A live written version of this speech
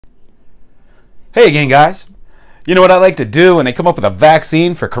Hey again, guys. You know what I like to do when they come up with a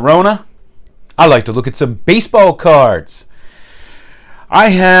vaccine for Corona? I like to look at some baseball cards. I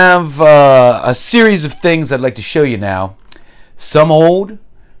have a series of things I'd like to show you now. Some old,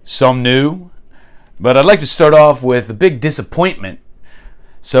 some new. But I'd like to start off with a big disappointment.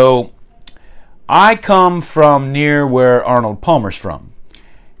 So, I come from near where Arnold Palmer's from.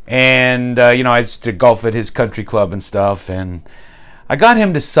 And, I used to golf at his country club and stuff, and I got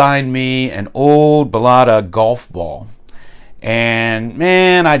him to sign me an old Balata golf ball. And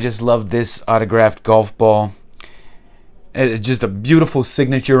man, I just love this autographed golf ball. It's just a beautiful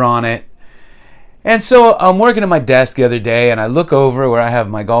signature on it. And so I'm working at my desk the other day, and I look over where I have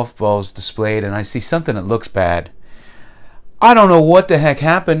my golf balls displayed, and I see something that looks bad. I don't know what the heck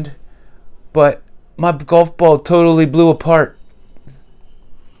happened, but my golf ball totally blew apart.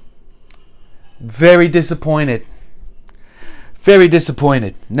 Very disappointed. Very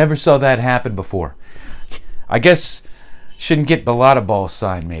disappointed. Never saw that happen before. I guess shouldn't get Balata balls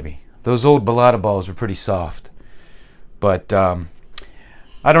signed, maybe. Those old Balata balls were pretty soft. But, I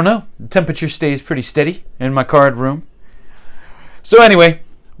don't know. The temperature stays pretty steady in my card room. So anyway,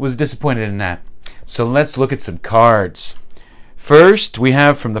 was disappointed in that. So let's look at some cards. First, we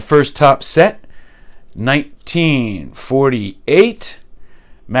have from the first top set, 1948,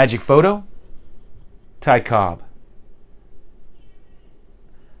 Magic Photo, Ty Cobb.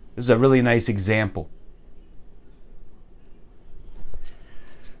 This is a really nice example.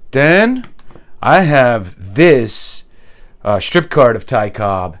 Then I have this strip card of Ty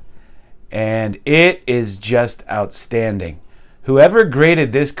Cobb, and it is just outstanding. Whoever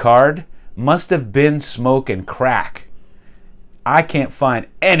graded this card must have been smoking crack. I can't find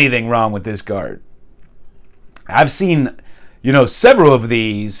anything wrong with this card. I've seen, several of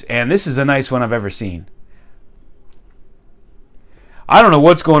these, and this is the nice one I've ever seen. I don't know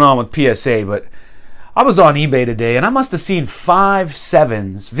what's going on with PSA, but I was on eBay today, and I must have seen 5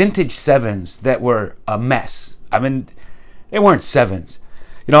 sevens, vintage sevens, that were a mess. I mean, they weren't sevens.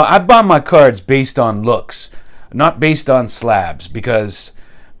 I buy my cards based on looks, not based on slabs, because,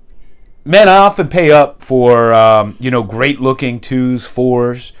 man, I often pay up for, great-looking 2s,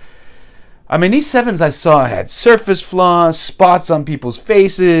 4s. I mean, these sevens I saw had surface flaws, spots on people's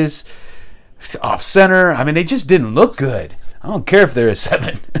faces, off-center. I mean, they just didn't look good. I don't care if they're a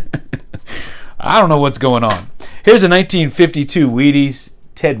 7. I don't know what's going on. Here's a 1952 Wheaties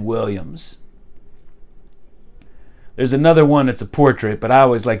Ted Williams. There's another one that's a portrait, but I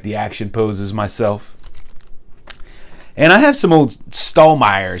always like the action poses myself. And I have some old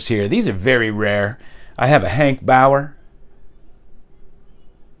Stallmeyers here. These are very rare. I have a Hank Bauer.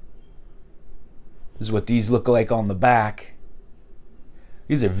 This is what these look like on the back.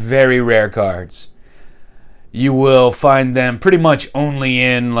 These are very rare cards. You will find them pretty much only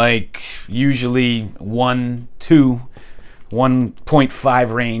in, usually 1, 2,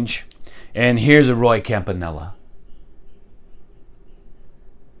 1.5 range. And here's a Roy Campanella.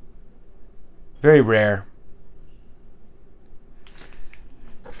 Very rare.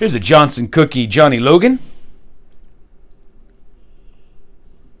 Here's a Johnson Cookie Johnny Logan.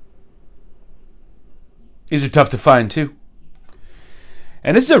 These are tough to find, too.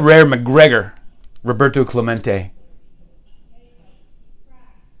 And this is a rare McGregor. Roberto Clemente.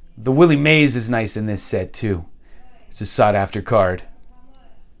 The Willie Mays is nice in this set too. It's a sought after card.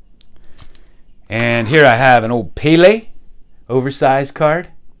 And here I have an old Pele oversized card.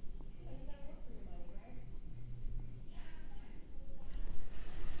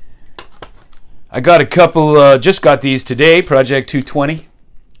 I got a couple, just got these today. Project 220,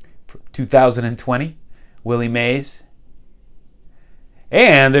 2020, Willie Mays.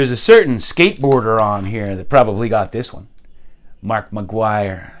 And there's a certain skateboarder on here that probably got this one. Mark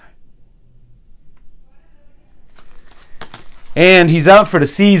McGuire. And he's out for the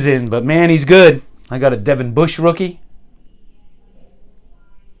season, but man, he's good. I got a Devin Bush rookie.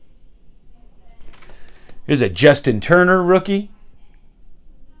 Here's a Justin Turner rookie.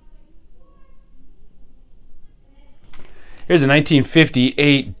 Here's a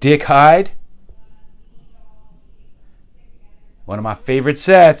 1958 Dick Hyde. One of my favorite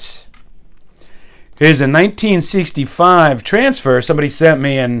sets. Here's a 1965 transfer somebody sent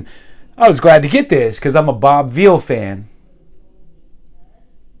me, and I was glad to get this because I'm a Bob Veal fan.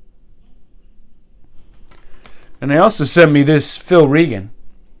 And they also sent me this Phil Regan.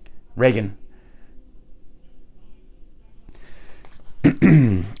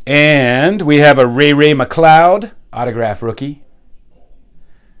 And we have a Ray McLeod autograph rookie.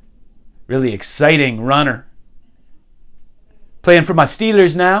 Really exciting runner. Playing for my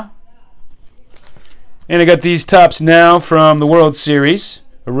Steelers now. And I got these tops now from the World Series.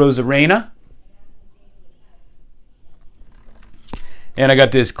 A Rosarena. And I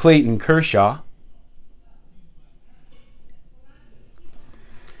got this Clayton Kershaw.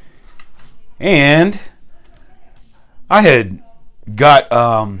 And I had got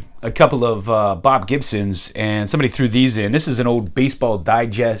a couple of Bob Gibsons, and somebody threw these in. This is an old Baseball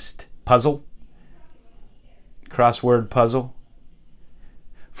Digest puzzle, crossword puzzle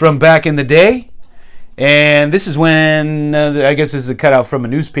from back in the day. And this is when, I guess this is a cutout from a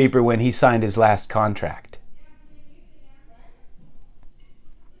newspaper when he signed his last contract.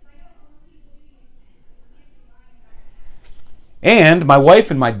 And my wife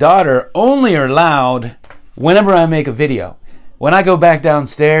and my daughter only are allowed whenever I make a video. When I go back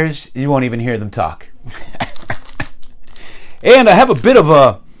downstairs, you won't even hear them talk. And I have a bit of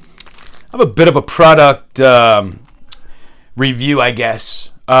a product review, I guess.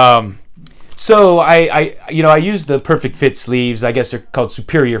 So I use the Perfect Fit sleeves. I guess they're called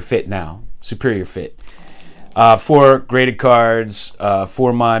Superior Fit now. Superior Fit. For graded cards,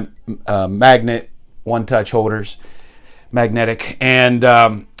 for my magnet one-touch holders, magnetic,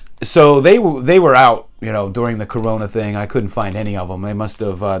 and so they were out, during the Corona thing. I couldn't find any of them. They must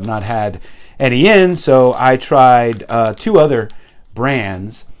have not had any in. So I tried two other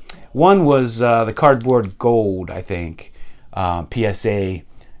brands. One was the Cardboard Gold, I think, PSA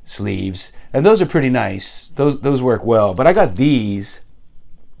sleeves, and those are pretty nice. Those work well. But I got these,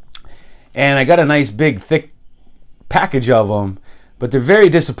 and I got a nice big thick package of them, but they're very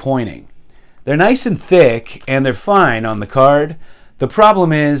disappointing. They're nice and thick, and they're fine on the card. The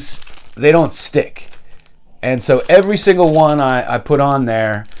problem is they don't stick. And so every single one I put on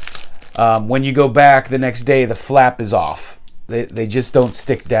there, when you go back the next day, the flap is off. They just don't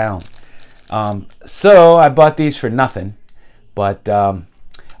stick down. So I bought these for nothing. But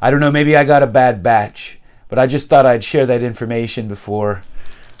I don't know, maybe I got a bad batch. But I just thought I'd share that information before.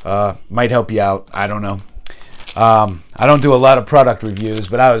 Might help you out. I don't know. I don't do a lot of product reviews,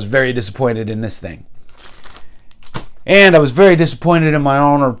 but I was very disappointed in this thing. And I was very disappointed in my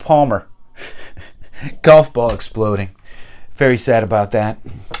Arnold Palmer golf ball exploding. Very sad about that.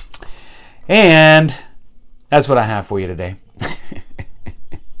 And that's what I have for you today.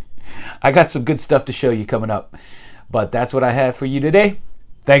 I got some good stuff to show you coming up, but that's what I have for you today.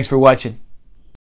 Thanks for watching.